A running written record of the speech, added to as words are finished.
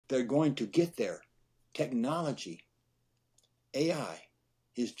they're going to get there. Technology, AI,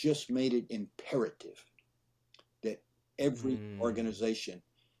 has just made it imperative that every organization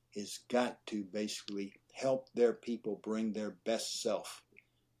has got to basically help their people bring their best self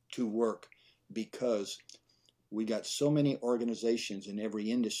to work, because we got so many organizations in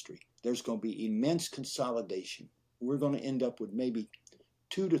every industry. There's going to be immense consolidation. We're going to end up with maybe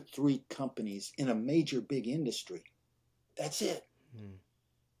 2 to 3 companies in a major big industry. That's it.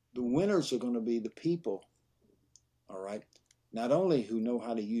 The winners are going to be the people, all right, not only who know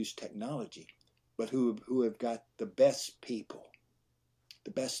how to use technology, but who have got the best people,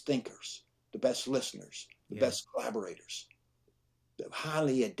 the best thinkers, the best listeners, the best collaborators, the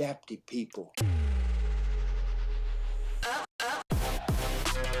highly adaptive people.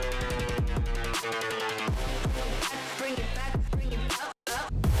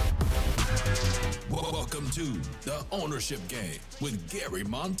 Welcome to The Ownership Game with Gary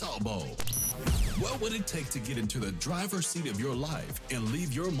Montalvo. What would it take to get into the driver's seat of your life and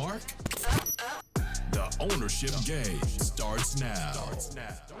leave your mark? The Ownership Game starts now.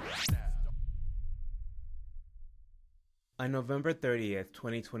 On November 30th,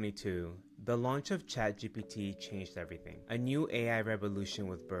 2022, the launch of ChatGPT changed everything. A new AI revolution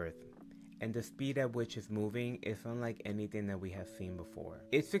was birthed, and the speed at which it's moving is unlike anything that we have seen before.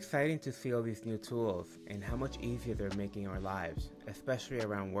 It's exciting to see all these new tools and how much easier they're making our lives, especially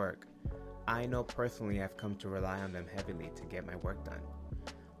around work. I know personally I've come to rely on them heavily to get my work done.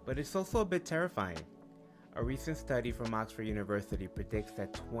 But it's also a bit terrifying. A recent study from Oxford University predicts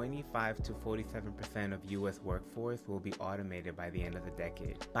that 25 to 47% of US workforce will be automated by the end of the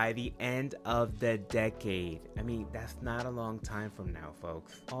decade. By the end of the decade. I mean, that's not a long time from now,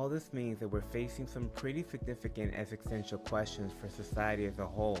 folks. All this means that we're facing some pretty significant existential questions for society as a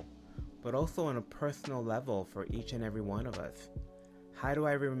whole, but also on a personal level for each and every one of us. How do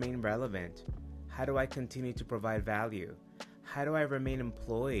I remain relevant? How do I continue to provide value? How do I remain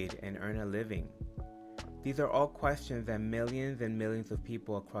employed and earn a living? These are all questions that millions and millions of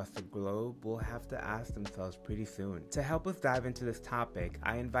people across the globe will have to ask themselves pretty soon. To help us dive into this topic,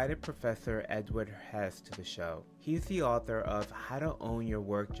 I invited Professor Edward Hess to the show. He's the author of How to Own Your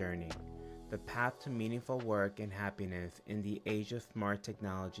Work Journey, The Path to Meaningful Work and Happiness in the Age of Smart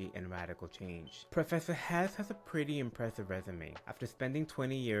Technology and Radical Change. Professor Hess has a pretty impressive resume. After spending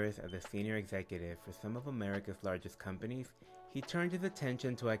 20 years as a senior executive for some of America's largest companies, he turned his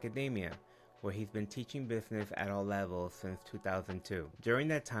attention to academia, where he's been teaching business at all levels since 2002. During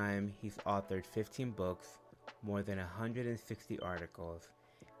that time, he's authored 15 books, more than 160 articles,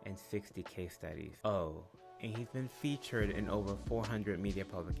 and 60 case studies. Oh, and he's been featured in over 400 media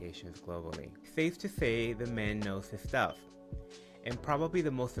publications globally. Safe to say, the man knows his stuff. And probably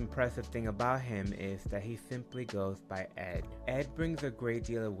the most impressive thing about him is that he simply goes by Ed. Ed brings a great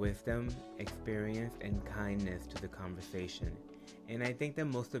deal of wisdom, experience, and kindness to the conversation. And I think that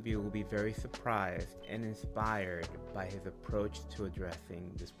most of you will be very surprised and inspired by his approach to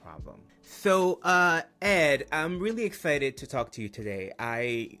addressing this problem. So, Ed, I'm really excited to talk to you today.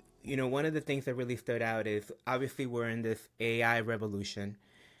 One of the things that really stood out is obviously we're in this AI revolution.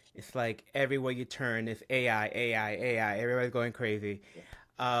 It's like everywhere you turn, it's AI. Everybody's going crazy.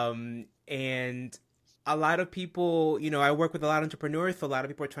 And a lot of people, I work with a lot of entrepreneurs, so a lot of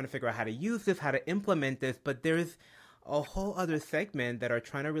people are trying to figure out how to use this, how to implement this, but there's a whole other segment that are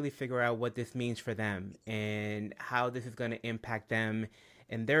trying to really figure out what this means for them and how this is going to impact them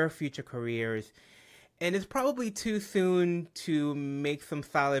and their future careers. And it's probably too soon to make some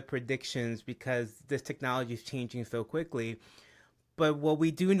solid predictions because this technology is changing so quickly. But what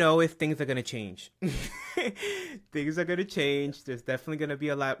we do know is things are going to change. Things are going to change. There's definitely going to be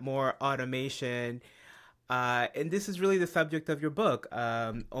a lot more automation. And this is really the subject of your book,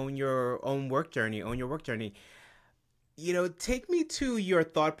 Own Your Own Work Journey, Own Your Work Journey. Take me to your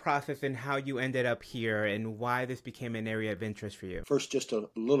thought process and how you ended up here and why this became an area of interest for you. First, just a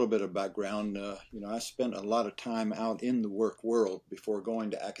little bit of background. I spent a lot of time out in the work world before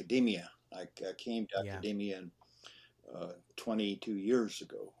going to academia. I came to academia in 22 years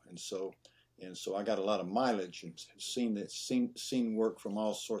ago, and so I got a lot of mileage and seen work from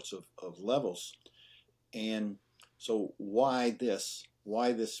all sorts of levels. And so why this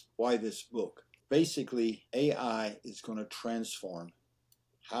book? Basically, AI is going to transform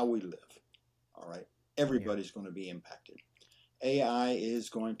how we live. All right, everybody's going to be impacted. AI is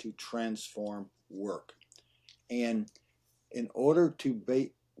going to transform work, and in order to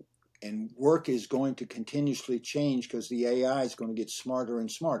and work is going to continuously change because the AI is going to get smarter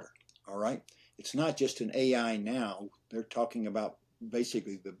and smarter. All right, it's not just an AI now. They're talking about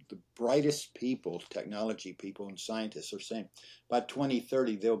basically the brightest people, technology people and scientists are saying by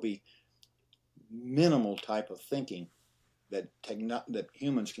 2030 there'll be minimal type of thinking that that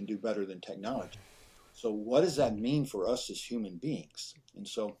humans can do better than technology. So what does that mean for us as human beings? And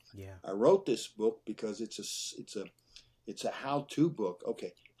so I wrote this book because it's a how-to book.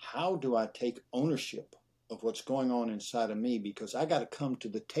 Okay, how do I take ownership of what's going on inside of me? Because I got to come to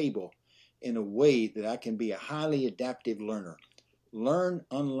the table in a way that I can be a highly adaptive learner. Learn,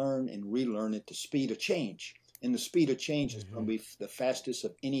 unlearn, and relearn at the speed of change. And the speed of change is going to be the fastest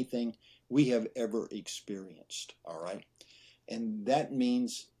of anything we have ever experienced. All right. And that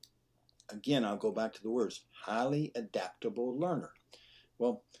means, again, I'll go back to the words, highly adaptable learner.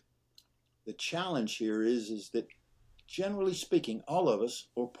 Well, the challenge here is that generally speaking, all of us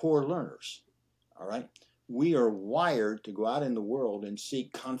are poor learners. All right. We are wired to go out in the world and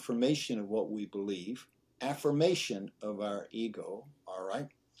seek confirmation of what we believe, affirmation of our ego. All right.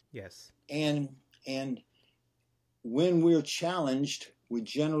 Yes. And when we're challenged, we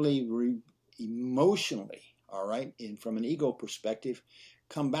generally emotionally, all right, and from an ego perspective,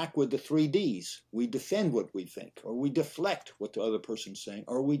 come back with the 3Ds. We defend what we think, or we deflect what the other person's saying,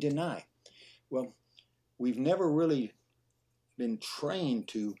 or we deny. Well, we've never really been trained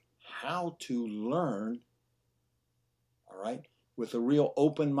to how to learn, all right, with a real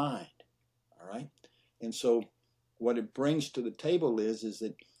open mind, all right? And so what it brings to the table is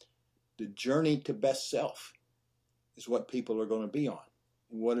that the journey to best self is what people are going to be on.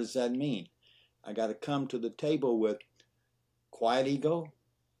 And what does that mean? I got to come to the table with quiet ego,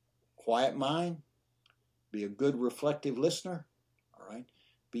 quiet mind, be a good reflective listener, all right?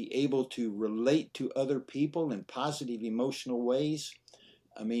 Be able to relate to other people in positive emotional ways.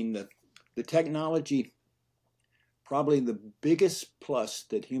 I mean, the technology, probably the biggest plus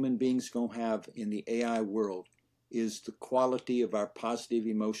that human beings going to have in the AI world is the quality of our positive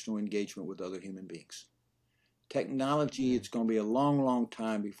emotional engagement with other human beings. Technology, it's going to be a long, long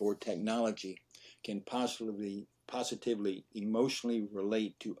time before technology can positively, emotionally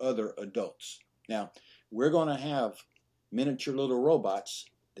relate to other adults. Now, we're going to have miniature little robots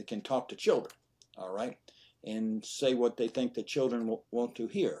that can talk to children, all right, and say what they think the children want to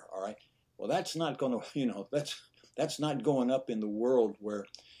hear, all right. Well, that's not going to, that's not going up in the world where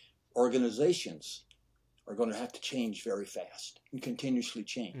organizations are going to have to change very fast and continuously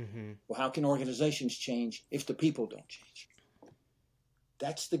change. Well, how can organizations change if the people don't change?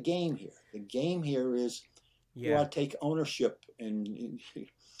 That's the game here. The game here is, do I take ownership? And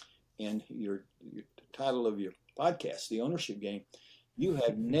your title of your podcast, The Ownership Game, you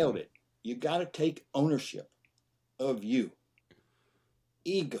have nailed it. You got to take ownership of you.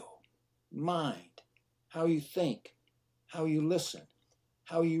 Ego, mind, how you think, how you listen,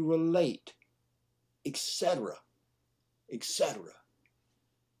 how you relate, etc., etc.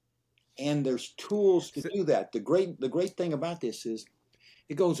 And there's tools to do that. The great thing about this is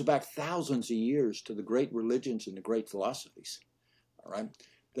it goes back thousands of years to the great religions and the great philosophies. All right.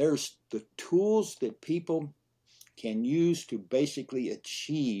 There's the tools that people can use to basically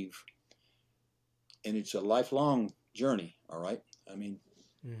achieve, and it's a lifelong journey. All right. I mean,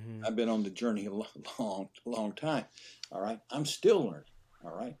 I've been on the journey a long time. All right. I'm still learning.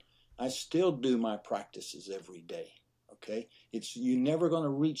 All right. I still do my practices every day. Okay. You're never going to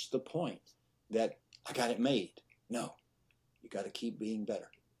reach the point that I got it made. No, you got to keep being better.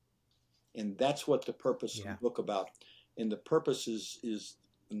 And that's what the purpose of the book about. And the purpose is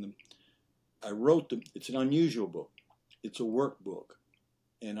I wrote it's an unusual book. It's a workbook.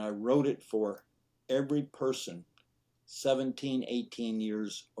 And I wrote it for every person 17, 18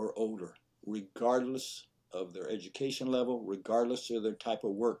 years or older, regardless of their education level, regardless of their type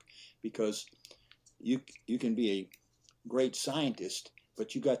of work, because you can be a great scientist,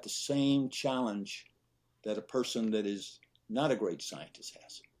 but you got the same challenge that a person that is not a great scientist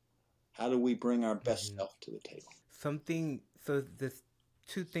has. How do we bring our best self to the table? So there's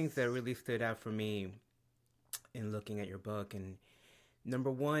two things that really stood out for me in looking at your book. And number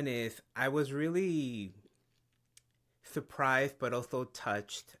one is I was really surprised but also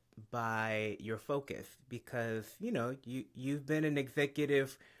touched by your focus, because you've been an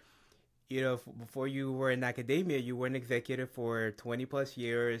executive, before you were in academia, you were an executive for 20 plus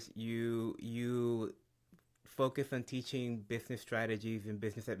years. You focus on teaching business strategies and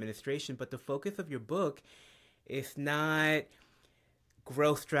business administration, but the focus of your book is not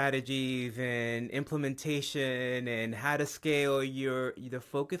growth strategies and implementation and how to scale. The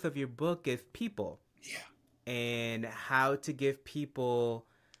focus of your book is people. And how to give people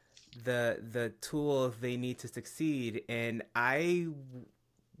the tools they need to succeed. And I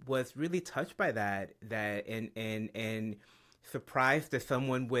was really touched by that and surprised that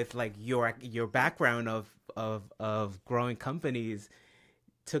someone with like your background of growing companies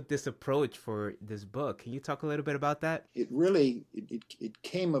took this approach for this book. Can you talk a little bit about that? It really it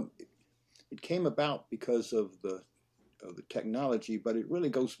came about because of the technology, but it really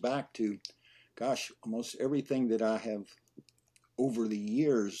goes back to, gosh, almost everything that I have over the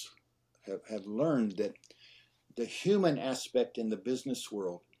years have learned, that the human aspect in the business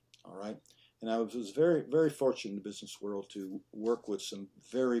world, all right? And I was very, very fortunate in the business world to work with some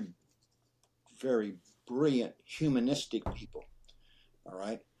very, very brilliant humanistic people, all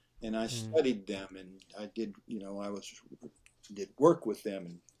right? And I studied them, and I did, did work with them,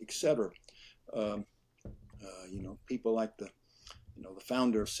 and etc. People like the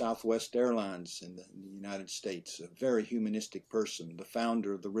founder of Southwest Airlines in the United States, a very humanistic person, the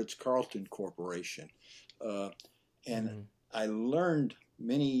founder of the Ritz-Carlton Corporation. And I learned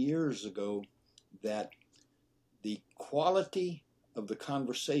many years ago that the quality of the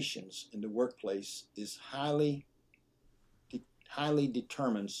conversations in the workplace is highly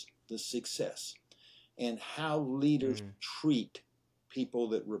determines the success, and how leaders treat people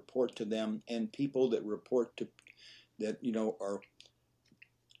that report to them and people that report to that are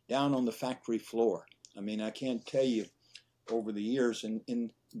down on the factory floor. I mean, I can't tell you over the years,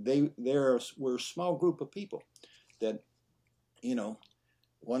 and there were a small group of people that,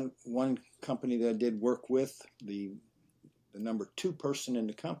 one company that I did work with, the number 2 person in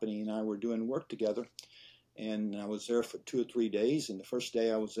the company and I were doing work together, and I was there for 2 or 3 days. And the first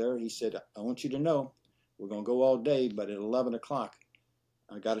day I was there, he said, I want you to know, we're going to go all day, but at 11 o'clock,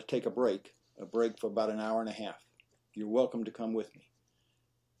 I got to take a break for about an hour and a half. You're welcome to come with me.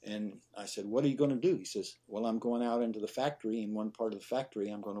 And I said, what are you going to do? He says, well, I'm going out into the factory. In one part of the factory,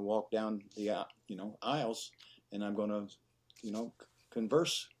 I'm going to walk down the aisles, and I'm going to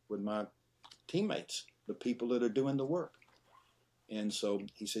converse with my teammates, the people that are doing the work. And so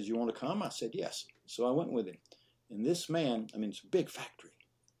he says, you want to come? I said, yes. So I went with him. And this man, I mean, it's a big factory,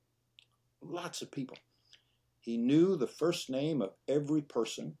 lots of people. He knew the first name of every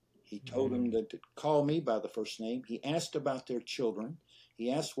person. He told them to call me by the first name. He asked about their children.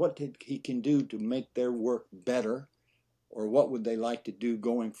 He asked what he can do to make their work better, or what would they like to do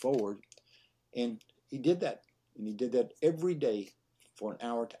going forward. And he did that. And he did that every day for an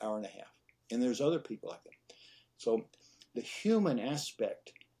hour to hour and a half. And there's other people like that. So the human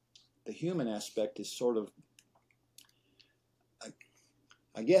aspect is sort of,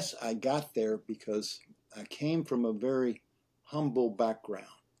 I guess I got there because I came from a very humble background,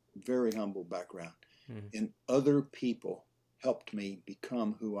 and other people helped me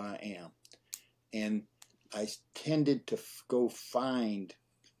become who I am. And I tended to go find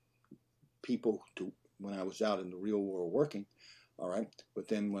people when I was out in the real world working, all right? But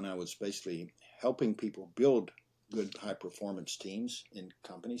then when I was basically helping people build good high-performance teams in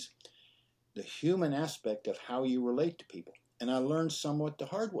companies, the human aspect of how you relate to people. And I learned somewhat the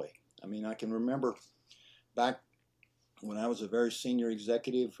hard way. I mean, I can remember back when I was a very senior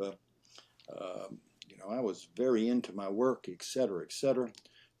executive, I was very into my work, et cetera, et cetera.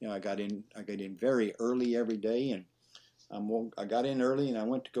 I got in very early every day, and I got in early, and I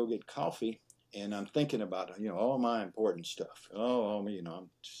went to go get coffee, and I'm thinking about all my important stuff.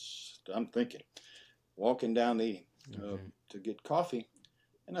 I'm thinking, walking down to get coffee,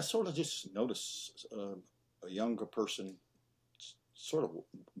 and I sort of just noticed a younger person sort of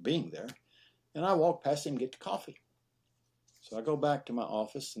being there, and I walk past him and get the coffee. So I go back to my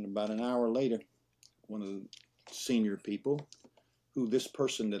office, and about an hour later, one of the senior people, who this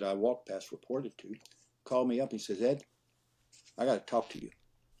person that I walked past reported to, called me up. He says, Ed, I got to talk to you.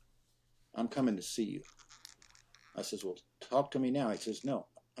 I'm coming to see you. I says, well, talk to me now. He says, no,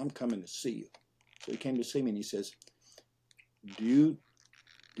 I'm coming to see you. So he came to see me, and he says, do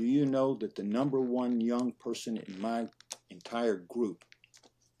you know that the number 1 young person in my entire group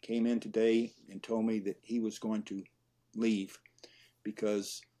came in today and told me that he was going to leave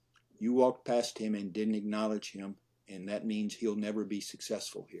because you walked past him and didn't acknowledge him, and that means he'll never be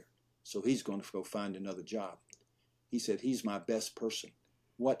successful here. So he's going to go find another job. He said, he's my best person.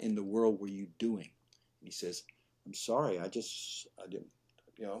 What in the world were you doing? And he says, I'm sorry. I didn't,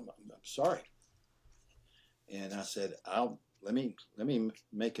 I'm sorry. And I said, let me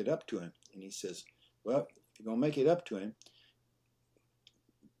make it up to him. And he says, well, if you're going to make it up to him,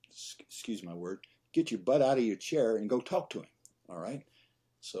 excuse my word, get your butt out of your chair and go talk to him. All right.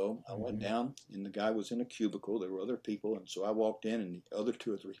 So I went down, and the guy was in a cubicle. There were other people, and so I walked in, and the other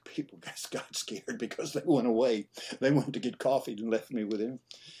 2 or 3 people got scared because they went away. They went to get coffee and left me with him.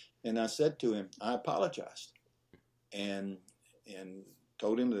 And I said to him, I apologized, and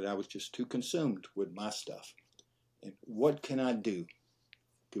told him that I was just too consumed with my stuff. And what can I do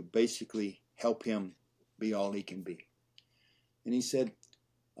to basically help him be all he can be? And he said,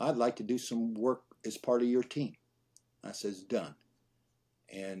 I'd like to do some work as part of your team. I says, done.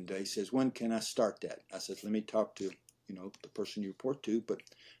 And he says, when can I start that? I says, let me talk to, the person you report to, but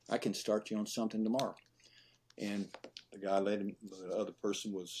I can start you on something tomorrow. And the guy the other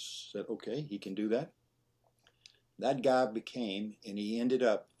person said, okay, he can do that. That guy and he ended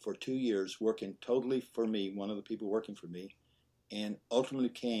up for 2 years working totally for me, one of the people working for me, and ultimately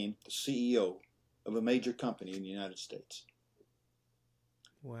became the CEO of a major company in the United States.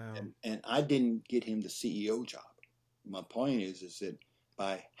 Wow. And I didn't get him the CEO job. My point is that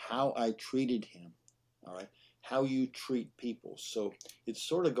by how I treated him, all right, how you treat people. So it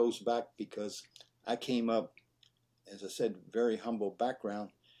sort of goes back because I came up, as I said, very humble background,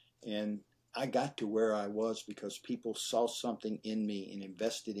 and I got to where I was because people saw something in me and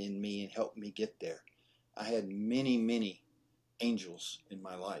invested in me and helped me get there. I had many, many angels in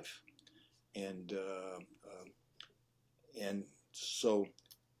my life. And so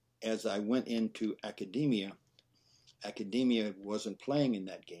as I went into academia wasn't playing in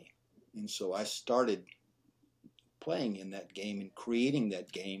that game. And so I started playing in that game and creating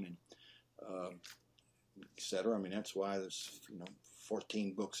that game and et cetera. I mean, that's why there's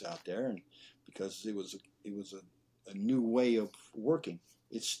 14 books out there, and because it was a new way of working.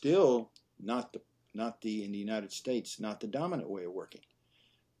 It's still not the in the United States, not the dominant way of working.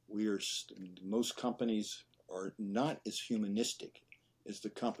 Most companies are not as humanistic as the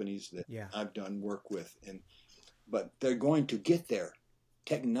companies that I've done work with, but they're going to get there.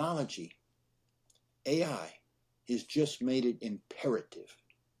 Technology, AI, has just made it imperative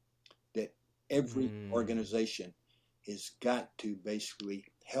that every organization has got to basically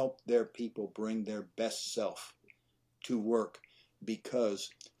help their people bring their best self to work,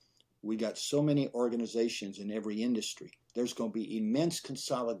 because we got so many organizations in every industry. There's going to be immense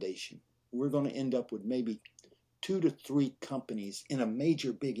consolidation. We're going to end up with maybe 2 to 3 companies in a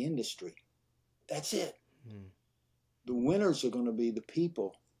major big industry. That's it. The winners are going to be the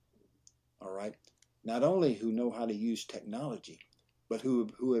people, all right, not only who know how to use technology, but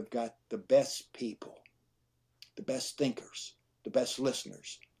who have got the best people, the best thinkers, the best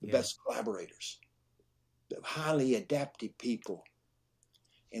listeners, the best collaborators, the highly adaptive people.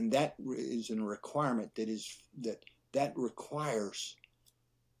 And that is a requirement that requires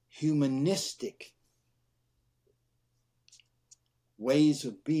humanistic ways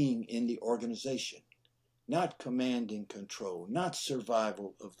of being in the organization, not command and control, not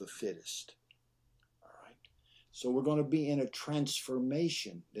survival of the fittest. All right. So we're going to be in a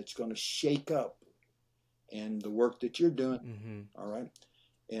transformation that's going to shake up, and the work that you're doing, all right,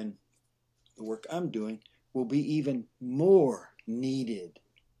 and the work I'm doing will be even more needed,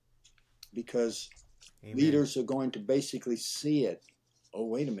 because leaders are going to basically see it. Oh,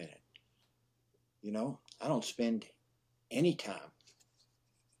 wait a minute. I don't spend any time,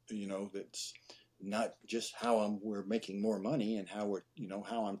 that's not just how we're making more money and how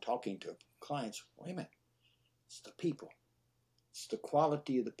how I'm talking to clients. Wait a minute. It's the people. It's the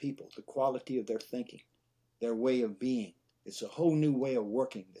quality of the people, the quality of their thinking, their way of being. It's a whole new way of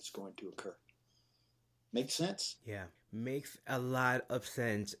working that's going to occur. Make sense? Yeah, makes a lot of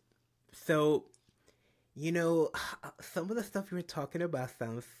sense. So, some of the stuff you were talking about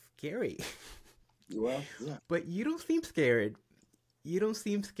sounds scary. Well, yeah. But you don't seem scared. You don't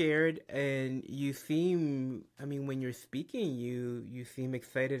seem scared, and you seem, when you're speaking, you seem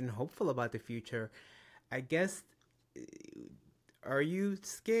excited and hopeful about the future. I guess, are you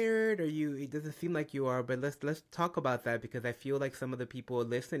scared? It doesn't seem like you are, but let's talk about that, because I feel like some of the people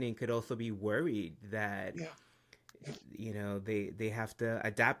listening could also be worried that they have to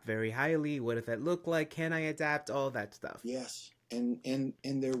adapt very highly. What does that look like? Can I adapt? All that stuff. Yes, and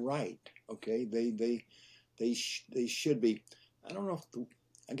they're right. Okay, they should be. I don't know if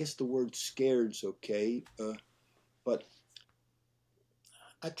I guess the word scared's okay, but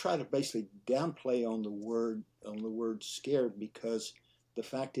I try to basically downplay on the word scared, because the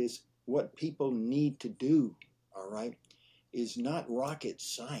fact is, what people need to do, all right, is not rocket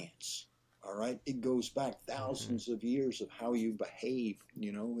science. All right, it goes back thousands of years of how you behave.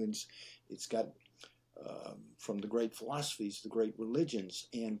 It's got from the great philosophies, the great religions,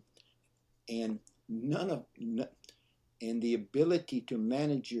 and and the ability to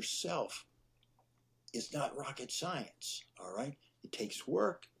manage yourself is not rocket science. All right, it takes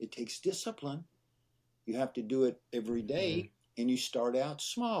work, it takes discipline. You have to do it every day, and you start out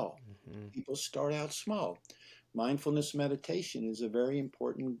small. People start out small. Mindfulness meditation is a very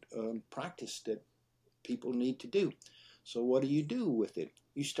important practice that people need to do. So what do you do with it?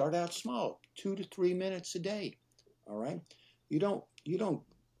 You start out small, 2 to 3 minutes a day. All right. You don't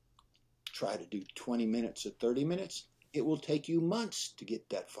try to do 20 minutes or 30 minutes. It will take you months to get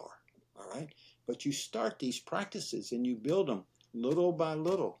that far. All right. But you start these practices and you build them little by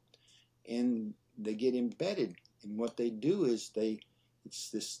little, and they get embedded. And what they do is it's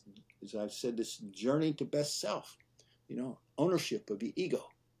this, as I've said, this journey to best self, ownership of your ego,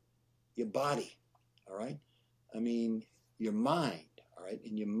 your body. All right. I mean, your mind. All right.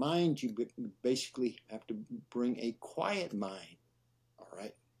 In your mind, you basically have to bring a quiet mind, all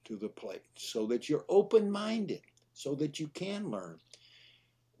right, to the plate so that you're open-minded, so that you can learn.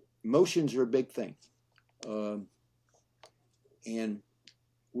 Emotions are a big thing. And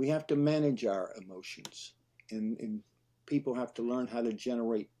we have to manage our emotions. And people have to learn how to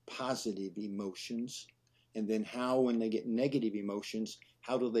generate positive emotions. And then how, when they get negative emotions,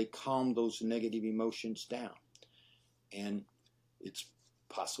 how do they calm those negative emotions down? And it's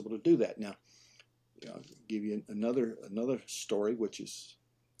possible to do that. Now, I'll give you another story, which is,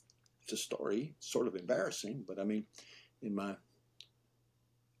 it's a story, sort of embarrassing, but I mean, in my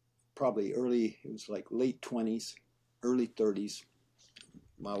probably it was like late 20s, early 30s,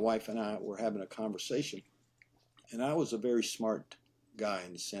 my wife and I were having a conversation, and I was a very smart guy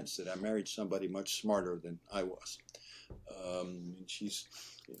in the sense that I married somebody much smarter than I was. And she's,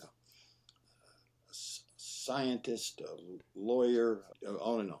 a scientist, a lawyer,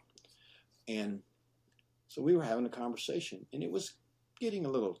 on and on. And so we were having a conversation, and it was getting a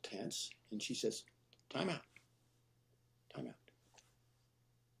little tense. And she says, time out.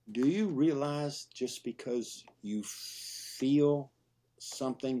 Do you realize just because you feel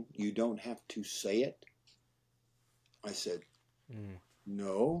something, you don't have to say it? I said,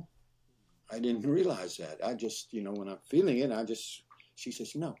 no, I didn't realize that. I just, when I'm feeling it, she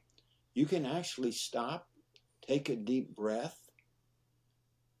says, no, you can actually stop, take a deep breath,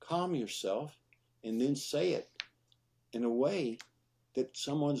 calm yourself, and then say it in a way that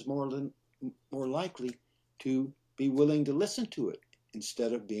someone's more likely to be willing to listen to it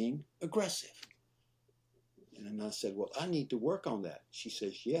instead of being aggressive. And then I said, well, I need to work on that. She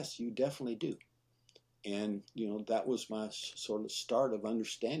says, yes, you definitely do. And, that was my sort of start of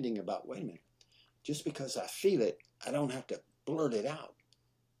understanding about, wait a minute, just because I feel it, I don't have to blurt it out.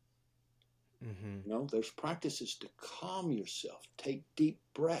 Mm-hmm. There's practices to calm yourself, take deep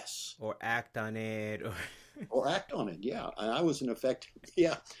breaths. Or act on it. Or act on it, yeah. And I was, in effect,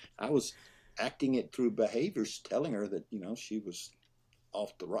 I was acting it through behaviors, telling her that, she was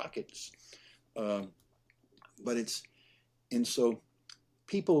off the rockets. But and so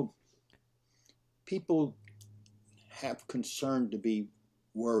people have concern to be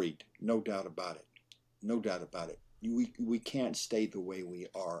worried, no doubt about it. We can't stay the way we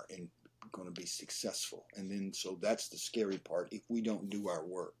are and going to be successful. And then, so that's the scary part, if we don't do our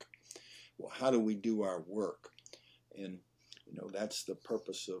work. Well, how do we do our work? And, that's the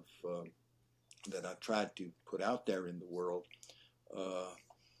purpose of, that I tried to put out there in the world.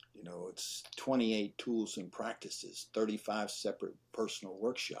 It's 28 tools and practices, 35 separate personal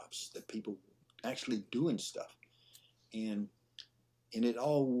workshops that people actually doing stuff. And it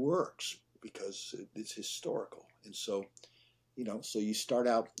all works because it's historical. And so, so you start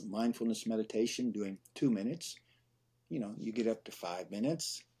out mindfulness meditation doing 2 minutes, you get up to 5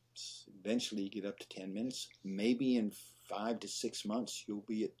 minutes, eventually you get up to 10 minutes, maybe in 5 to 6 months, you'll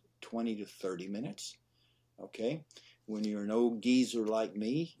be at 20 to 30 minutes. Okay. When you're an old geezer like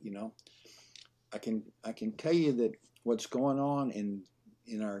me, I can tell you that what's going on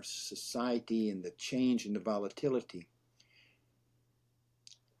in our society and the change and the volatility,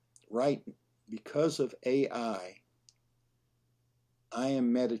 right? Because of AI, I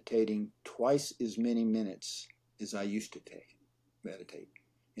am meditating twice as many minutes as I used to meditate.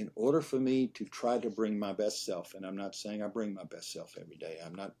 In order for me to try to bring my best self, and I'm not saying I bring my best self every day.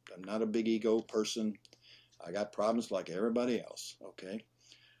 I'm not a big ego person. I got problems like everybody else, okay?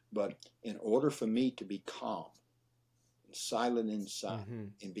 But in order for me to be calm, and silent inside,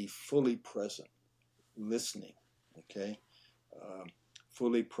 and be fully present, listening, okay?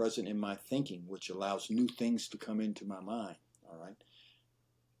 Fully present in my thinking, which allows new things to come into my mind, all right?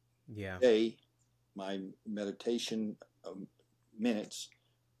 Yeah. Today, my meditation minutes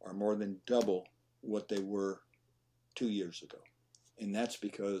are more than double what they were 2 years ago. And that's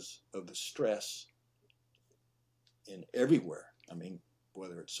because of the stress in everywhere. I mean,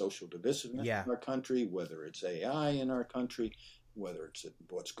 whether it's social divisiveness in our country, whether it's AI in our country, whether it's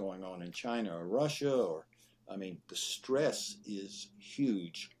what's going on in China or Russia, the stress is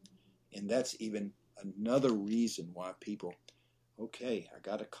huge. And that's even another reason why people, okay, I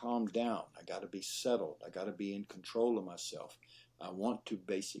got to calm down. I got to be settled. I got to be in control of myself. I want to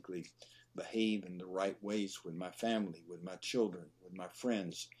basically behave in the right ways with my family, with my children, with my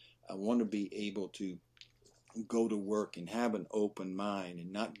friends. I want to be able to go to work and have an open mind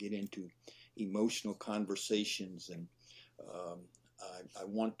and not get into emotional conversations. And I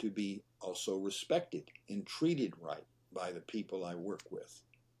want to be also respected and treated right by the people I work with.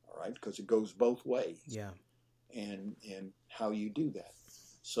 All right, because it goes both ways. Yeah. And how you do that.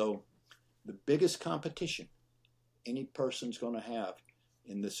 So the biggest competition any person's going to have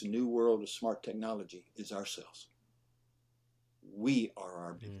in this new world of smart technology is ourselves. We are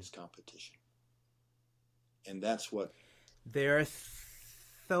our biggest competition. And that's what... There are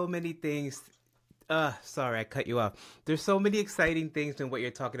so many things. Sorry, I cut you off. There's so many exciting things in what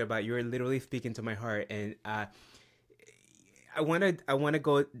you're talking about. You're literally speaking to my heart. And I want to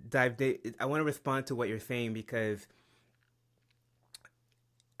go dive deep. I want to respond to what you're saying, because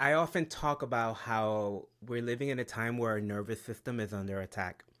I often talk about how we're living in a time where our nervous system is under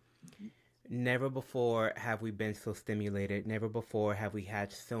attack. Mm-hmm. Never before have we been so stimulated. Never before have we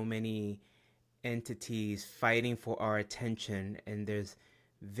had so many entities fighting for our attention. And there's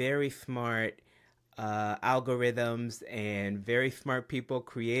very smart algorithms and very smart people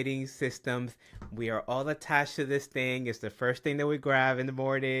creating systems. We are all attached to this thing. It's the first thing that we grab in the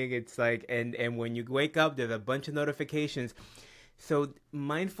morning. It's like, and when you wake up, there's a bunch of notifications. So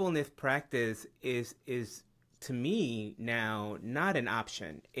mindfulness practice is to me now not an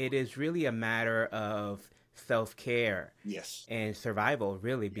option. It is really a matter of self-care. Yes. And survival,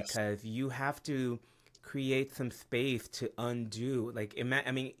 really, Yes. because you have to create some space to undo. Like,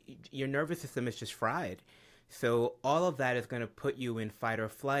 I mean, your nervous system is just fried. So all of that is going to put you in fight or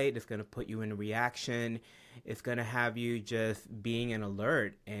flight. It's going to put you in reaction. It's going to have you just being an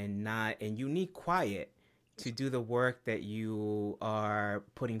alert and you need quiet to do the work that you are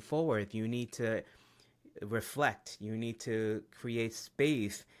putting forward. You need to reflect. You need to create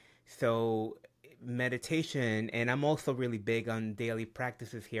space. So meditation, and I'm also really big on daily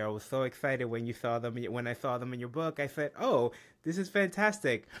practices here. I was so excited when I saw them in your book. I said, oh, this is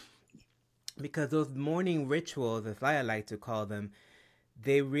fantastic. Because those morning rituals, as I like to call them,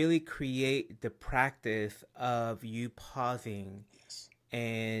 they really create the practice of you pausing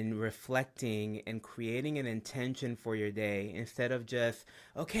and reflecting and creating an intention for your day, instead of just,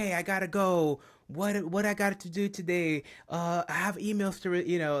 okay, I gotta go. What I got to do today? I have emails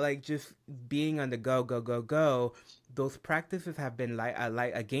to, like just being on the go. Those practices have been like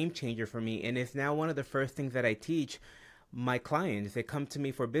a game changer for me, and it's now one of the first things that I teach my clients. They come to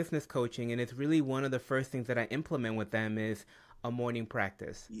me for business coaching, and it's really one of the first things that I implement with them is a morning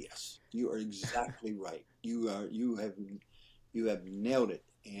practice. Yes, you are exactly right. You have nailed it,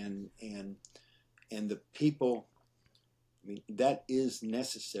 and the people. I mean, that is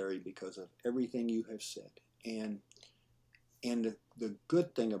necessary because of everything you have said, and the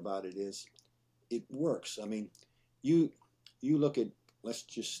good thing about it is, it works. I mean, you look at. Let's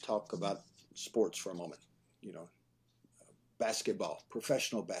just talk about sports for a moment. Basketball,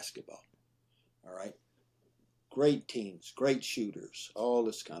 professional basketball. All right. Great teams, great shooters, all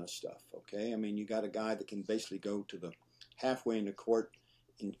this kind of stuff, okay? I mean, you got a guy that can basically go to the halfway in the court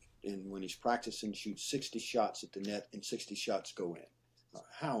and when he's practicing, shoot 60 shots at the net and 60 shots go in.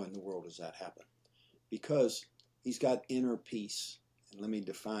 How in the world does that happen? Because he's got inner peace. And let me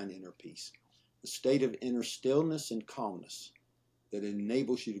define inner peace. The state of inner stillness and calmness that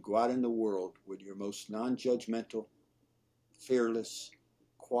enables you to go out in the world with your most non-judgmental, fearless,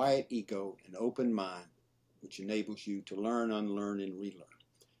 quiet ego and open mind, which enables you to learn, unlearn, and relearn.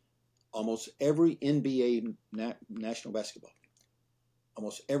 Almost every NBA national basketball,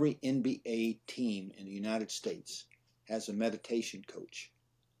 almost every NBA team in the United States has a meditation coach,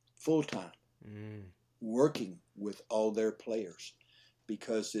 full-time, working with all their players,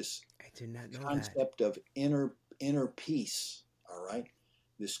 because this concept of inner peace, all right,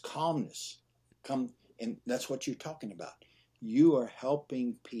 this calmness, and that's what you're talking about. You are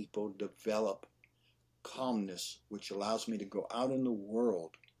helping people develop calmness, which allows me to go out in the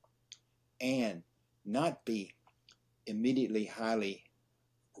world and not be immediately highly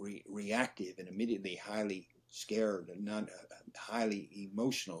reactive and immediately highly scared and not highly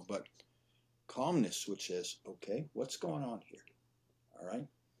emotional, but calmness, which says, okay, what's going on here? All right.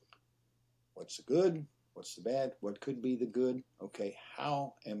 What's the good? What's the bad? What could be the good? Okay,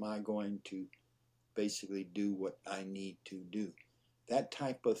 how am I going to basically do what I need to do? That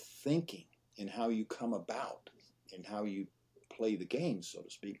type of thinking and how you come about and how you play the game, so to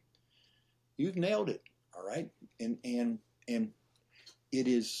speak, you've nailed it. All right. And it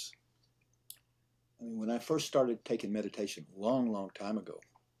is, I mean, when I first started taking meditation a long time ago,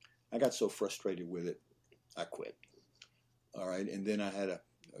 I got so frustrated with it, I quit. All right. And then I had a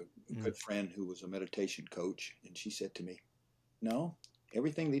a good friend who was a meditation coach, and she said to me, no,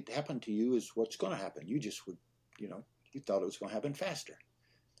 everything that happened to you is what's going to happen. You just would, you thought it was going to happen faster.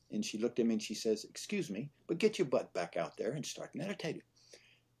 And she looked at me and she says, excuse me, but get your butt back out there and start meditating.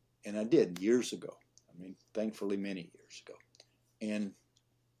 And I did years ago. I mean, thankfully many years ago. And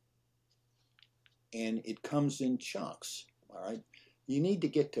it comes in chunks, all right? You need to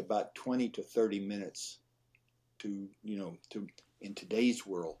get to about 20 to 30 minutes to in today's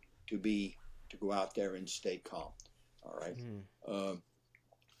world, to go out there and stay calm, all right?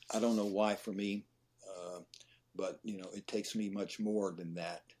 I don't know why for me, but it takes me much more than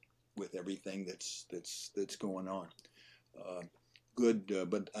that with everything that's going on.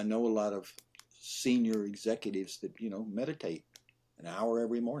 But I know a lot of senior executives that meditate an hour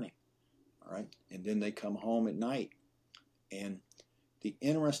every morning, all right, and then they come home at night. And the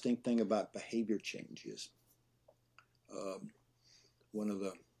interesting thing about behavior change is one of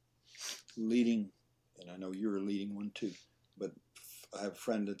the leading, and I know you're a leading one too, but I have a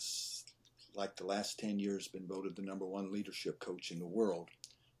friend that's like the last 10 years been voted the #1 leadership coach in the world,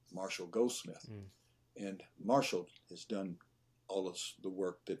 Marshall Goldsmith. And Marshall has done all of the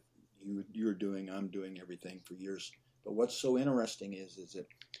work that you're doing, I'm doing, everything for years. But what's so interesting is that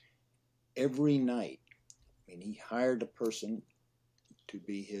every night, I mean, he hired a person to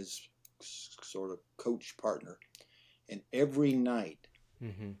be his sort of coach partner, and every night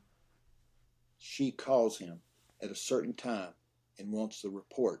she calls him at a certain time and wants the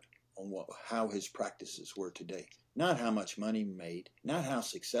report on how his practices were today. Not how much money he made, not how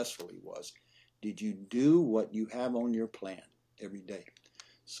successful he was. Did you do what you have on your plan every day?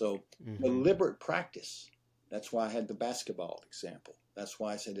 So deliberate practice. That's why I had the basketball example. That's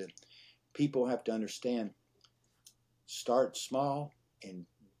why I said that people have to understand, start small and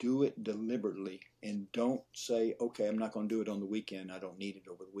do it deliberately, and don't say, okay, I'm not going to do it on the weekend. I don't need it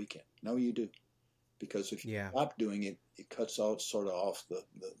over the weekend. No, you do. Because if you stop doing it, it cuts out sort of off the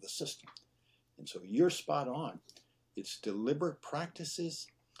system. And so you're spot on. It's deliberate practices.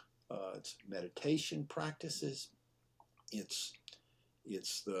 It's meditation practices. It's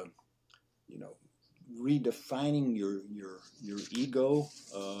the redefining your ego.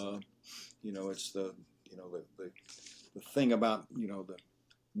 It's the thing about the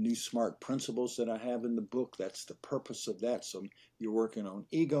new SMART principles that I have in the book. That's the purpose of that. So you're working on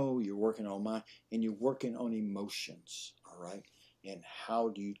ego, you're working on mind, and you're working on emotions. All right. And how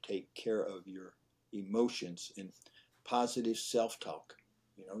do you take care of your emotions? And positive self-talk.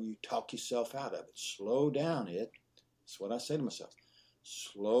 You talk yourself out of it. Slow down, Ed. That's what I say to myself.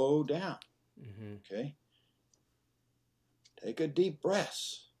 Slow down. Okay? Take a deep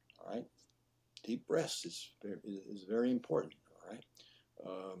breath. All right? Deep breaths is very important. All right?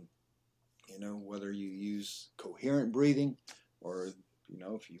 Whether you use coherent breathing or,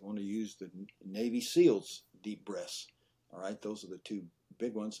 if you want to use the Navy SEALs deep breaths. All right? Those are the two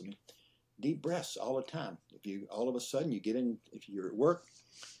big ones. I mean, deep breaths all the time. If you all of a sudden you get in, if you're at work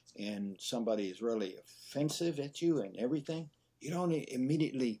and somebody is really offensive at you and everything, you don't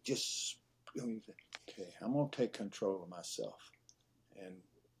immediately just, okay, I'm going to take control of myself.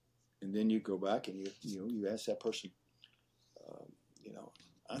 And then you go back and you ask that person,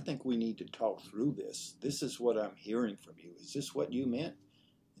 I think we need to talk through this. This is what I'm hearing from you. Is this what you meant?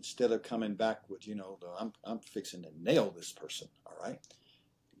 Instead of coming back with, I'm fixing to nail this person, all right?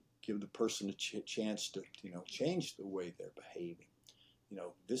 Give the person a chance to, change the way they're behaving.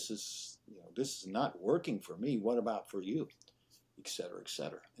 This is not working for me. What about for you? Et cetera, et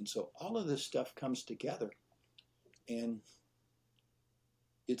cetera. And so all of this stuff comes together, and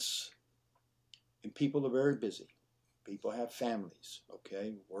people are very busy. People have families,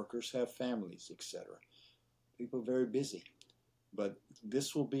 okay? Workers have families, et cetera. People are very busy. But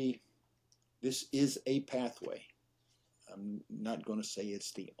this is a pathway. I'm not going to say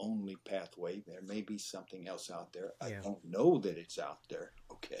it's the only pathway. There may be something else out there. I don't know that it's out there,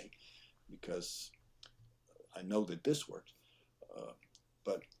 okay, because I know that this works.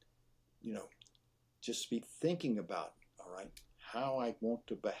 But, just be thinking about, all right, how I want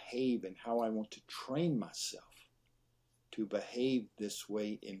to behave and how I want to train myself to behave this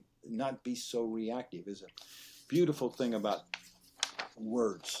way and not be so reactive. Is a beautiful thing about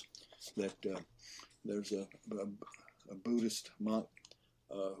words that there's a Buddhist monk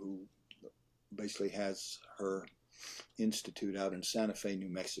who basically has her institute out in Santa Fe, New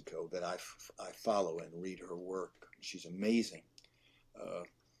Mexico, that I follow and read her work. She's amazing.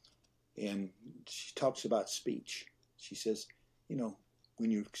 And she talks about speech. She says,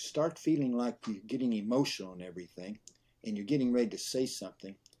 when you start feeling like you're getting emotional and everything, and you're getting ready to say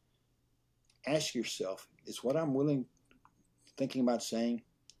something, ask yourself, is what I'm thinking about saying,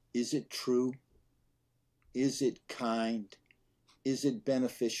 Is it true? Is it kind? Is it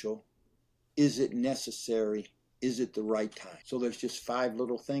beneficial? Is it necessary? Is it the right time? So there's just 5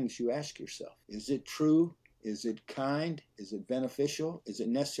 little things you ask yourself. Is it true? Is it kind? Is it beneficial? Is it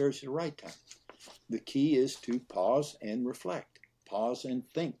necessary? Is it the right time? The key is to pause and reflect. Pause and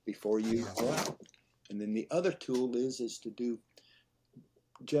think before you go out. And then the other tool is to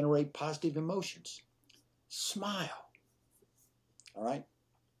generate positive emotions. Smile. All right?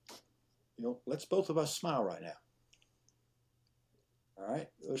 Let's both of us smile right now. All right?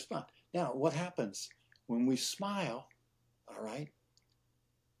 Let's smile. Now, what happens when we smile? All right?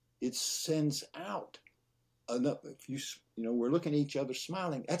 It sends out enough. If we're looking at each other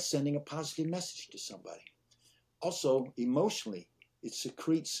smiling, that's sending a positive message to somebody. Also, emotionally, it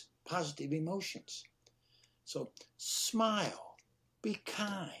secretes positive emotions. So, smile, be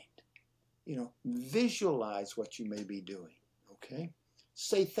kind. Visualize what you may be doing. Okay?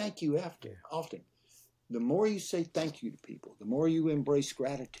 Say thank you often. The more you say thank you to people, the more you embrace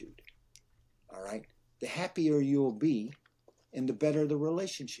gratitude, all right, the happier you'll be and the better the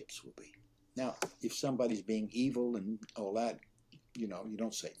relationships will be. Now, if somebody's being evil and all that, you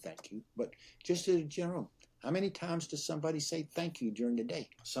don't say thank you. But just in general, how many times does somebody say thank you during the day?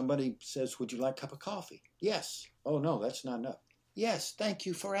 Somebody says, would you like a cup of coffee? Yes. Oh, no, that's not enough. Yes, thank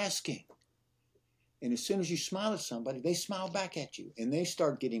you for asking. And as soon as you smile at somebody, they smile back at you, and they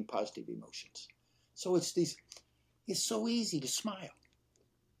start getting positive emotions. So it's so easy to smile.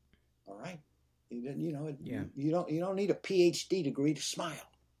 All right, you don't need a PhD degree to smile.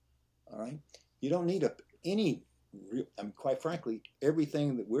 All right, you don't need quite frankly,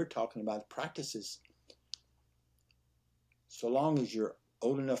 everything that we're talking about practices. So long as you're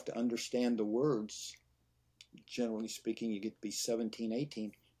old enough to understand the words, generally speaking, you get to be 17,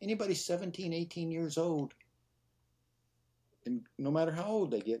 18. Anybody 17, 18 years old, and no matter how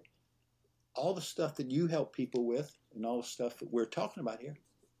old they get, all the stuff that you help people with and all the stuff that we're talking about here,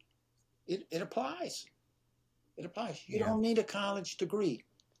 it applies. It applies. You don't need a college degree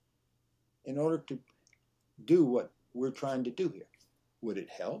in order to do what we're trying to do here. Would it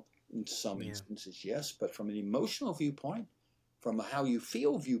help? In some instances, yes. But from an emotional viewpoint, from a how you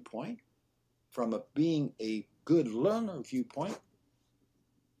feel viewpoint, from a being a good learner viewpoint,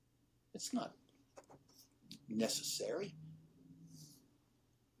 it's not necessary.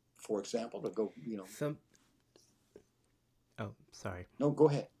 For example, to go, Oh, sorry. No, go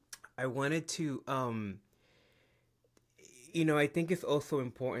ahead. I wanted to, I think it's also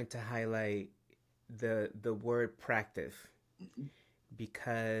important to highlight the word practice,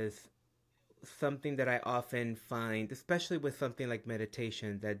 because something that I often find, especially with something like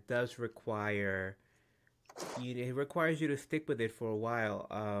meditation, that does require, it requires you to stick with it for a while.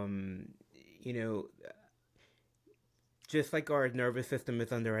 Just like our nervous system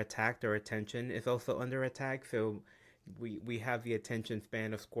is under attack, our attention is also under attack. So we have the attention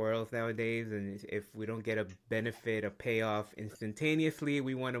span of squirrels nowadays, and if we don't get a benefit, a payoff instantaneously,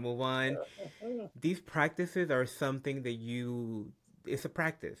 we want to move on. These practices are something that it's a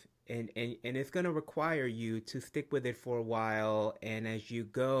practice, and it's going to require you to stick with it for a while, and as you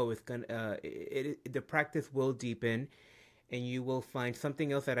go, it's going to the practice will deepen, and you will find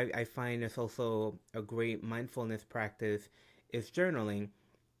something else that I find is also a great mindfulness practice is journaling.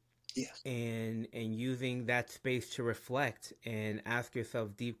 Yes. And using that space to reflect and ask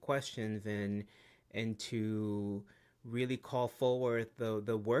yourself deep questions and to really call forward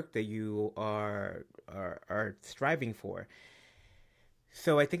the work that you are striving for.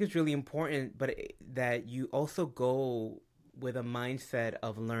 So I think it's really important, but that you also go with a mindset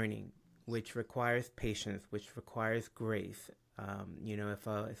of learning, which requires patience, which requires grace.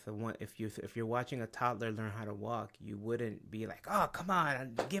 If you're watching a toddler learn how to walk, you wouldn't be like, "Oh, come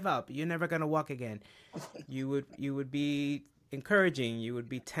on, give up. You're never gonna walk again." You would be encouraging. You would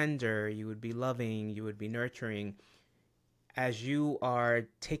be tender. You would be loving. You would be nurturing. As you are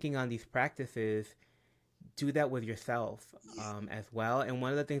taking on these practices, do that with yourself as well. And one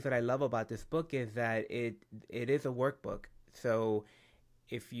of the things that I love about this book is that it is a workbook. So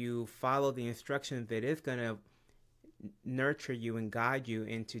if you follow the instructions, it is going to nurture you and guide you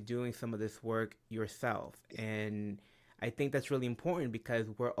into doing some of this work yourself. And I think that's really important because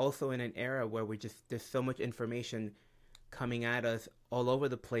we're also in an era where there's so much information coming at us all over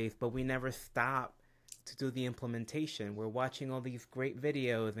the place, but we never stop to do the implementation. We're watching all these great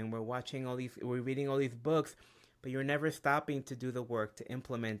videos and we're reading all these books, but you're never stopping to do the work to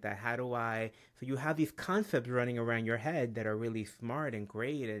implement that. So you have these concepts running around your head that are really smart and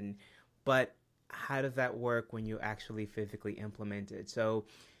great, but how does that work when you actually physically implement it? So,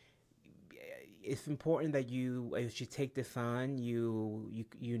 it's important that you, as you take this on, you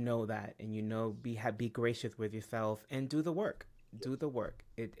know that, and be gracious with yourself and do the work. Do the work.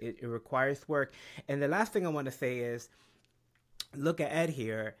 It requires work. And the last thing I want to say is, look at Ed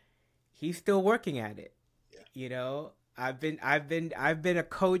here. He's still working at it. Yeah. You know, I've been a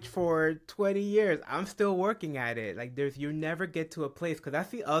coach for 20 years. I'm still working at it. Like, you never get to a place, because that's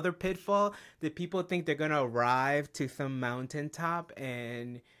the other pitfall, that people think they're gonna arrive to some mountaintop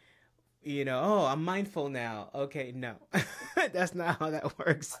and, you know, oh, I'm mindful now. Okay, no, that's not how that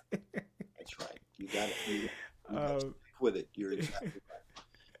works. That's right. You got to stick with it. You're exactly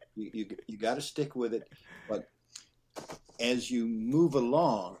right. You got to stick with it. But as you move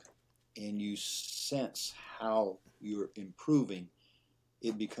along and you sense how you're improving,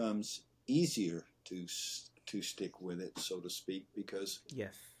 it becomes easier to stick with it, so to speak, because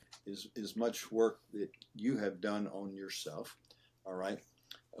yes, is much work that you have done on yourself. All right.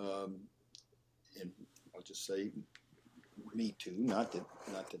 And I'll just say, me too. Not that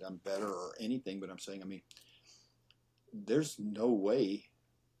I'm better or anything, but I'm saying, I mean, there's no way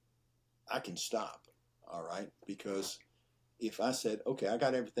I can stop. All right, because if I said, okay, I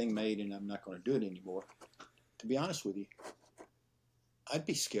got everything made and I'm not going to do it anymore, to be honest with you, I'd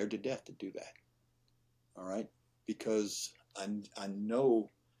be scared to death to do that. All right, because I know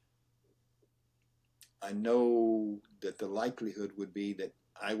that the likelihood would be that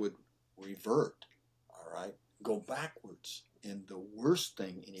I would revert, all right, go backwards. And the worst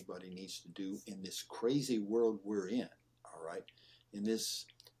thing anybody needs to do in this crazy world we're in, all right, in this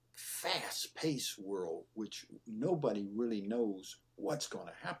fast-paced world, which nobody really knows what's going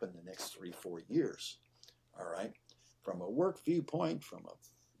to happen the next 3-4 years, all right, from a work viewpoint, from a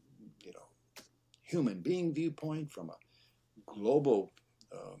human being viewpoint, from a global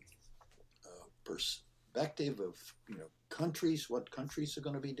perspective of countries, what countries are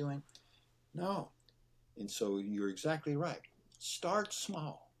going to be doing. No. And so you're exactly right. Start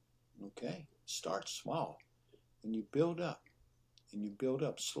small, okay? Start small, and you build up, and you build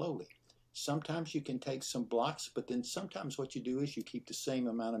up slowly. Sometimes you can take some blocks, but then sometimes what you do is you keep the same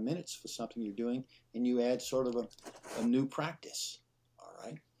amount of minutes for something you're doing, and you add sort of a new practice, all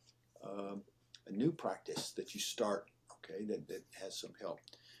right? A new practice that you start, okay, that has some help.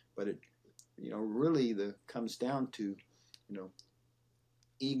 But it, really comes down to,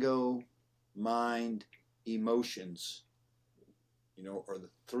 ego, mind, emotions, are the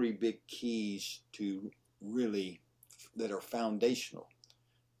three big keys to really that are foundational.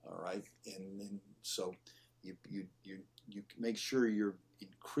 All right, and so you make sure you're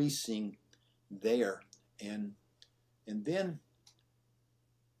increasing there, and then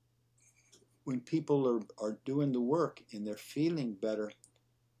when people are doing the work and they're feeling better,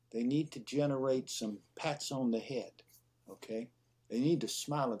 they need to generate some pats on the head. Okay, they need to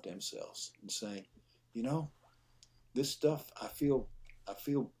smile at themselves and say, this stuff I feel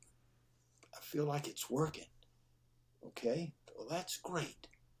like it's working. Okay, well, that's great.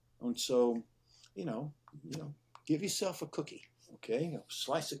 And so, give yourself a cookie, okay, a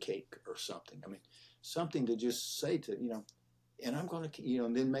slice of cake or something. I mean, something to just say to, and I'm going to,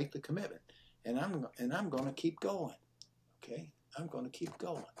 and then make the commitment, and I'm going to keep going, okay. I'm going to keep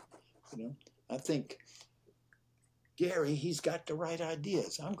going. I think Gary, he's got the right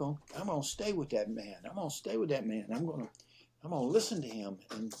ideas. I'm going to stay with that man. I'm going to stay with that man. I'm going to listen to him,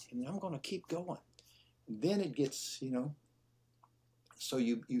 and I'm going to keep going. And then it gets, so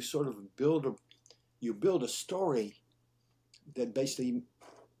you sort of build a story that basically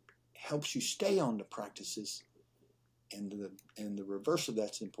helps you stay on the practices, and the reverse of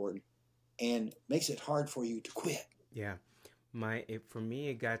that's important, and makes it hard for you to quit. Yeah. For me,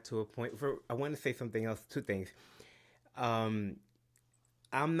 it got to a point. I want to say something else. Two things. I'm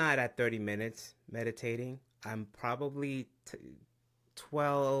not at 30 minutes meditating. I'm probably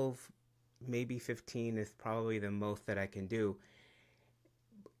 12, maybe 15 is probably the most that I can do.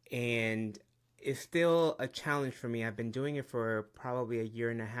 And it's still a challenge for me. I've been doing it for probably a year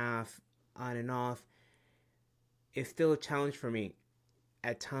and a half, on and off. It's still a challenge for me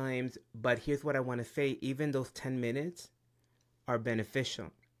at times. But here's what I want to say. Even those 10 minutes are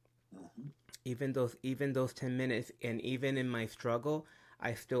beneficial. Mm-hmm. Even those 10 minutes, and even in my struggle,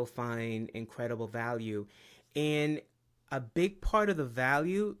 I still find incredible value. And a big part of the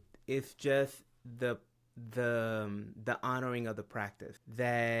value is just the honoring of the practice,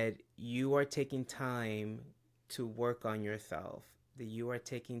 that you are taking time to work on yourself, that you are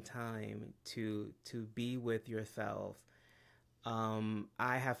taking time to be with yourself.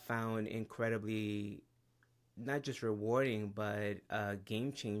 I have found incredibly, not just rewarding, but a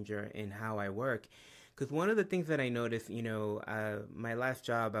game changer in how I work. Because one of the things that I noticed, my last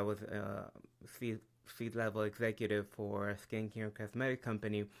job, I was C-level executive for a skincare and cosmetic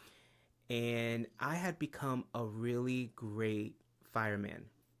company, and I had become a really great fireman.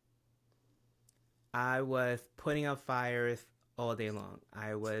 I was putting out fires all day long.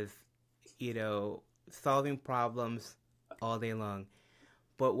 I was, solving problems all day long.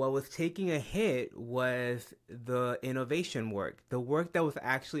 But what was taking a hit was the innovation work, the work that was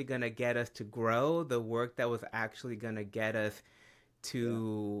actually going to get us to grow, the work that was actually going to get us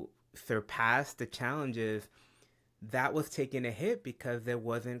to surpass the challenges. That was taking a hit because there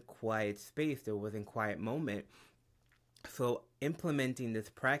wasn't quiet space, there wasn't quiet moment. So implementing this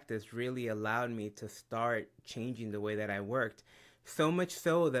practice really allowed me to start changing the way that I worked. So much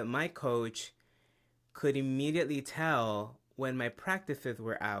so that my coach could immediately tell when my practices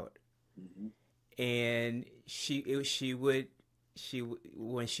were out. Mm-hmm. And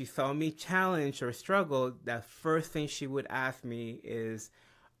when she saw me challenge or struggle, the first thing she would ask me is,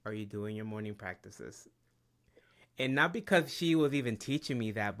 "Are you doing your morning practices?" And not because she was even teaching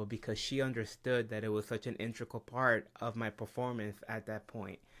me that, but because she understood that it was such an integral part of my performance at that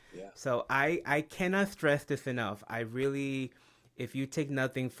point. Yeah. So I cannot stress this enough. I really, if you take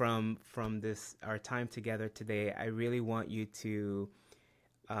nothing from this, our time together today, I really want you to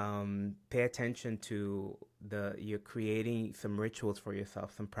pay attention to you're creating some rituals for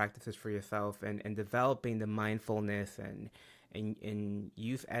yourself, some practices for yourself, and developing the mindfulness and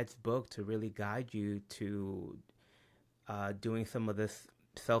use Ed's book to really guide you to doing some of this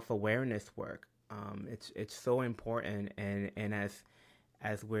self-awareness work. It's so important, and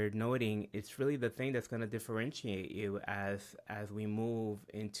as we're noting, it's really the thing that's going to differentiate you as we move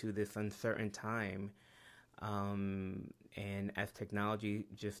into this uncertain time, and as technology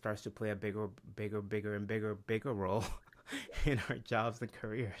just starts to play a bigger role in our jobs and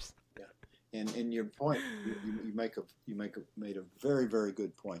careers. Yeah, and your point, you made a very, very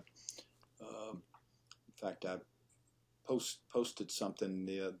good point. In fact, I posted something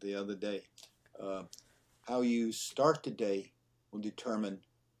the other day. How you start the day will determine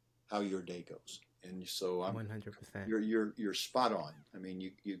how your day goes, and so 100%. You're spot on. I mean,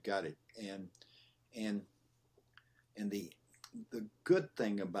 you got it, and the good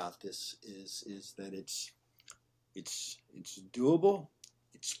thing about this is that it's doable,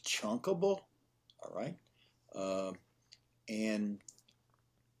 it's chunkable, all right, and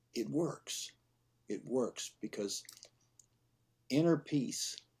it works. It works because inner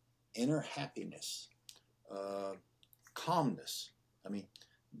peace, inner happiness, calmness. I mean,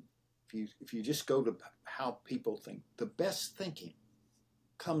 if you just go to how people think, the best thinking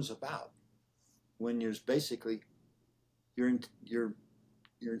comes about when you're basically you're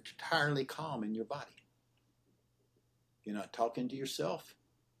entirely calm in your body. You're not talking to yourself.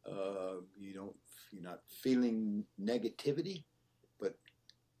 You're not feeling negativity, but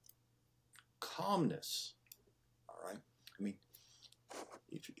calmness. All right. I mean,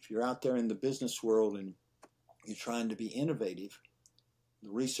 if you're out there in the business world and you're trying to be innovative, the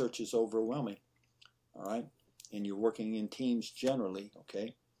research is overwhelming, all right? And you're working in teams generally,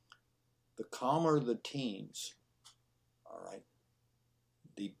 okay? The calmer the teams, all right,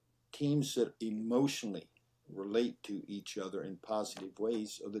 the teams that emotionally relate to each other in positive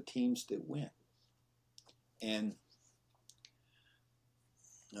ways are the teams that win. And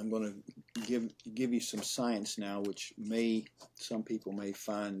I'm going to give you some science now, which some people may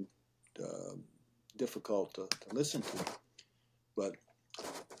find difficult to listen to, but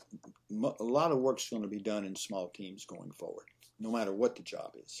a lot of work's going to be done in small teams going forward, no matter what the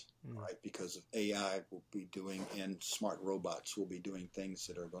job is, right? Because of AI will be doing, and smart robots will be doing things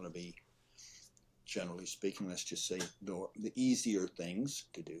that are going to be, generally speaking, let's just say the easier things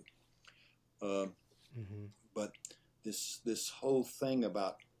to do. But this whole thing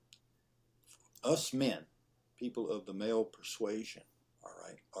about us men, people of the male persuasion, all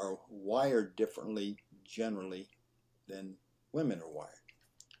right, are wired differently generally than women are wired.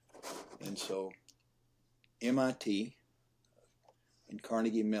 And so MIT and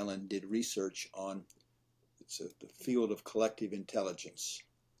Carnegie Mellon did research on the field of collective intelligence.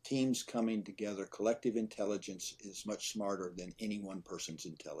 Teams coming together, collective intelligence is much smarter than any one person's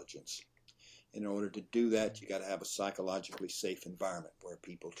intelligence. In order to do that, you got to have a psychologically safe environment where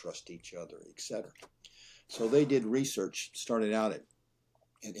people trust each other, etc. So they did research, started out at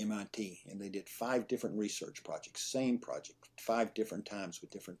MIT, and they did 5 different research projects, same project, 5 different times with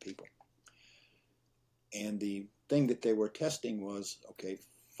different people. And the thing that they were testing was, okay,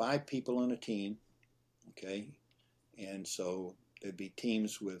 5 people in a team, okay, and so there'd be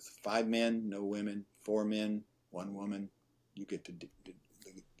teams with 5 men, no women, 4 men, 1 woman. You get the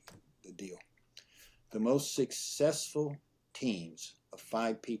deal. The most successful teams of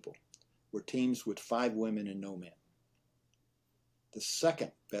 5 people were teams with 5 women and no men. The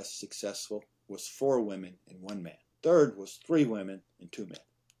second best successful was 4 women and 1 man. Third was 3 women and 2 men.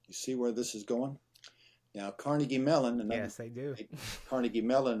 You see where this is going? Now, Carnegie Mellon, Yes, I do. Carnegie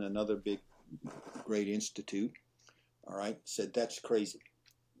Mellon, another big, great institute, all right, said that's crazy.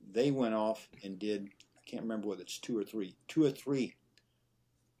 They went off and did, I can't remember whether it's 2 or 3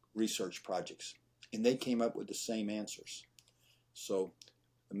 research projects, and they came up with the same answers. So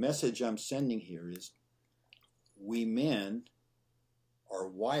the message I'm sending here is we men are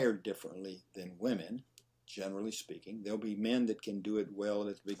wired differently than women, generally speaking. There'll be men that can do it well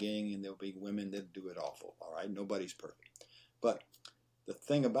at the beginning, and there'll be women that do it awful, all right? Nobody's perfect. But the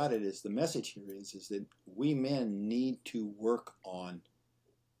thing about it is, the message here is that we men need to work on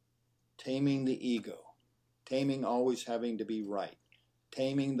taming the ego, taming always having to be right,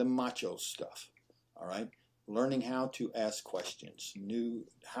 taming the macho stuff, all right? Learning how to ask questions,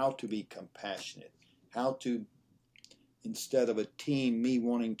 how to be compassionate, how to, instead of a team, me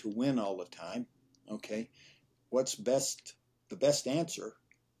wanting to win all the time, okay, what's best, the best answer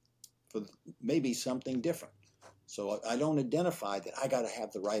for maybe something different. So I don't identify that I got to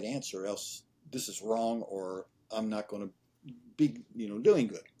have the right answer, else this is wrong or I'm not going to be, doing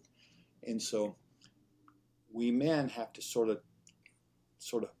good. And so we men have to sort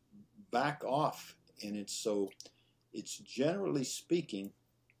of back off, and it's generally speaking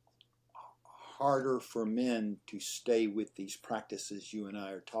harder for men to stay with these practices you and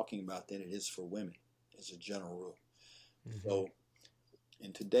I are talking about than it is for women, as a general rule. Mm-hmm. So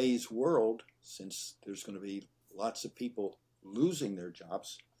in today's world, since there's going to be lots of people losing their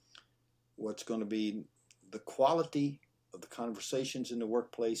jobs, what's going to be the quality of the conversations in the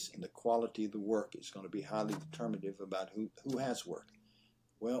workplace and the quality of the work is going to be highly determinative about who has work.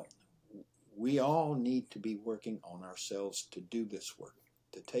 Well, we all need to be working on ourselves to do this work,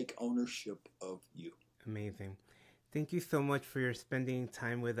 to take ownership of you. Amazing. Thank you so much for your spending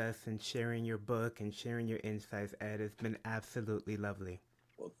time with us and sharing your book and sharing your insights, Ed. It's been absolutely lovely.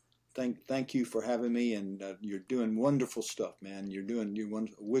 Well, thank you for having me, and you're doing wonderful stuff, man.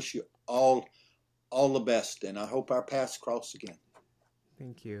 Wish you all the best, and I hope our paths cross again.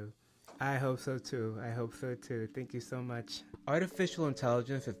 Thank you. I hope so too. Thank you so much. Artificial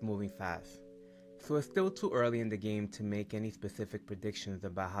intelligence is moving fast, so it's still too early in the game to make any specific predictions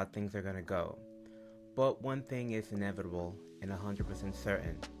about how things are going to go. But one thing is inevitable and 100%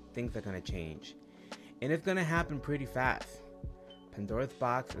 certain: things are going to change. And it's going to happen pretty fast. Pandora's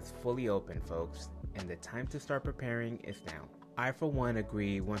box is fully open, folks, and the time to start preparing is now. I, for one,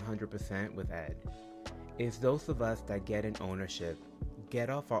 agree 100% with Ed. It's those of us that get in ownership, get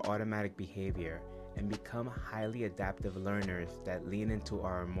off our automatic behavior, and become highly adaptive learners that lean into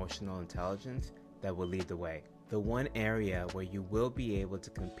our emotional intelligence that will lead the way. The one area where you will be able to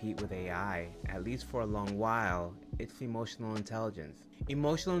compete with AI, at least for a long while, it's emotional intelligence.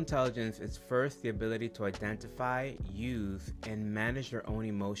 Emotional intelligence is first the ability to identify, use, and manage your own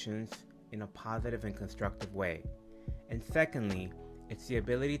emotions in a positive and constructive way. And secondly, it's the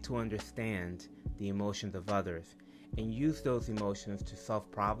ability to understand the emotions of others and use those emotions to solve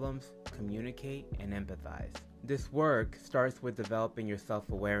problems, communicate, and empathize. This work starts with developing your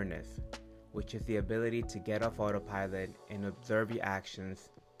self-awareness, which is the ability to get off autopilot and observe your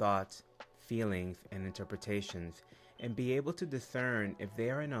actions, thoughts, feelings, and interpretations, and be able to discern if they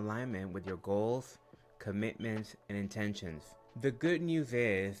are in alignment with your goals, commitments, and intentions. The good news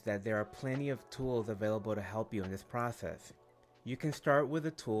is that there are plenty of tools available to help you in this process. You can start with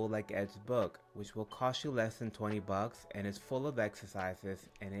a tool like Ed's book, which will cost you less than $20 and is full of exercises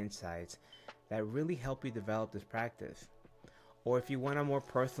and insights that really help you develop this practice. Or if you want a more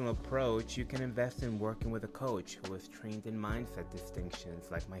personal approach, you can invest in working with a coach who is trained in mindset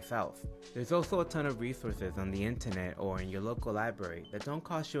distinctions like myself. There's also a ton of resources on the internet or in your local library that don't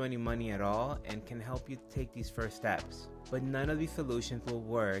cost you any money at all and can help you take these first steps. But none of these solutions will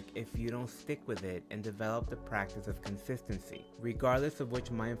work if you don't stick with it and develop the practice of consistency. Regardless of which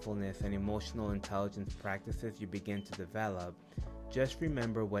mindfulness and emotional intelligence practices you begin to develop, just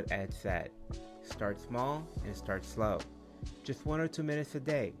remember what Ed said. Start small and start slow. Just 1 or 2 minutes a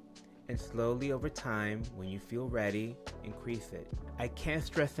day, and slowly over time, when you feel ready, increase it. I can't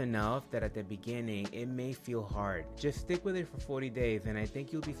stress enough that at the beginning, it may feel hard. Just stick with it for 40 days, and I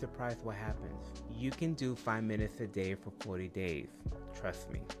think you'll be surprised what happens. You can do 5 minutes a day for 40 days.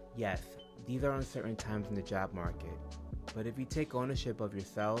 Trust me. Yes, these are uncertain times in the job market, but if you take ownership of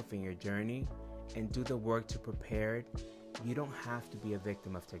yourself and your journey, and do the work to prepare, you don't have to be a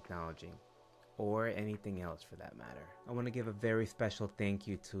victim of technology. Or anything else for that matter. I want to give a very special thank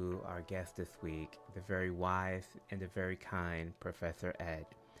you to our guest this week, the very wise and the very kind Professor Ed.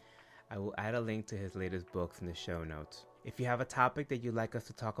 I will add a link to his latest books in the show notes. If you have a topic that you'd like us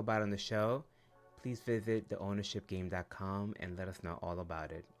to talk about on the show, please visit theownershipgame.com and let us know all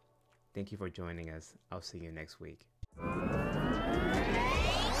about it. Thank you for joining us. I'll see you next week.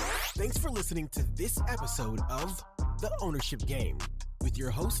 Thanks for listening to this episode of The Ownership Game with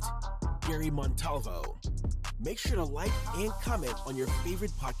your host, Gary Montalvo. Make sure to like and comment on your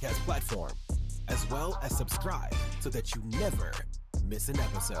favorite podcast platform, as well as subscribe so that you never miss an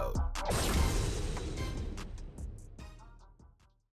episode.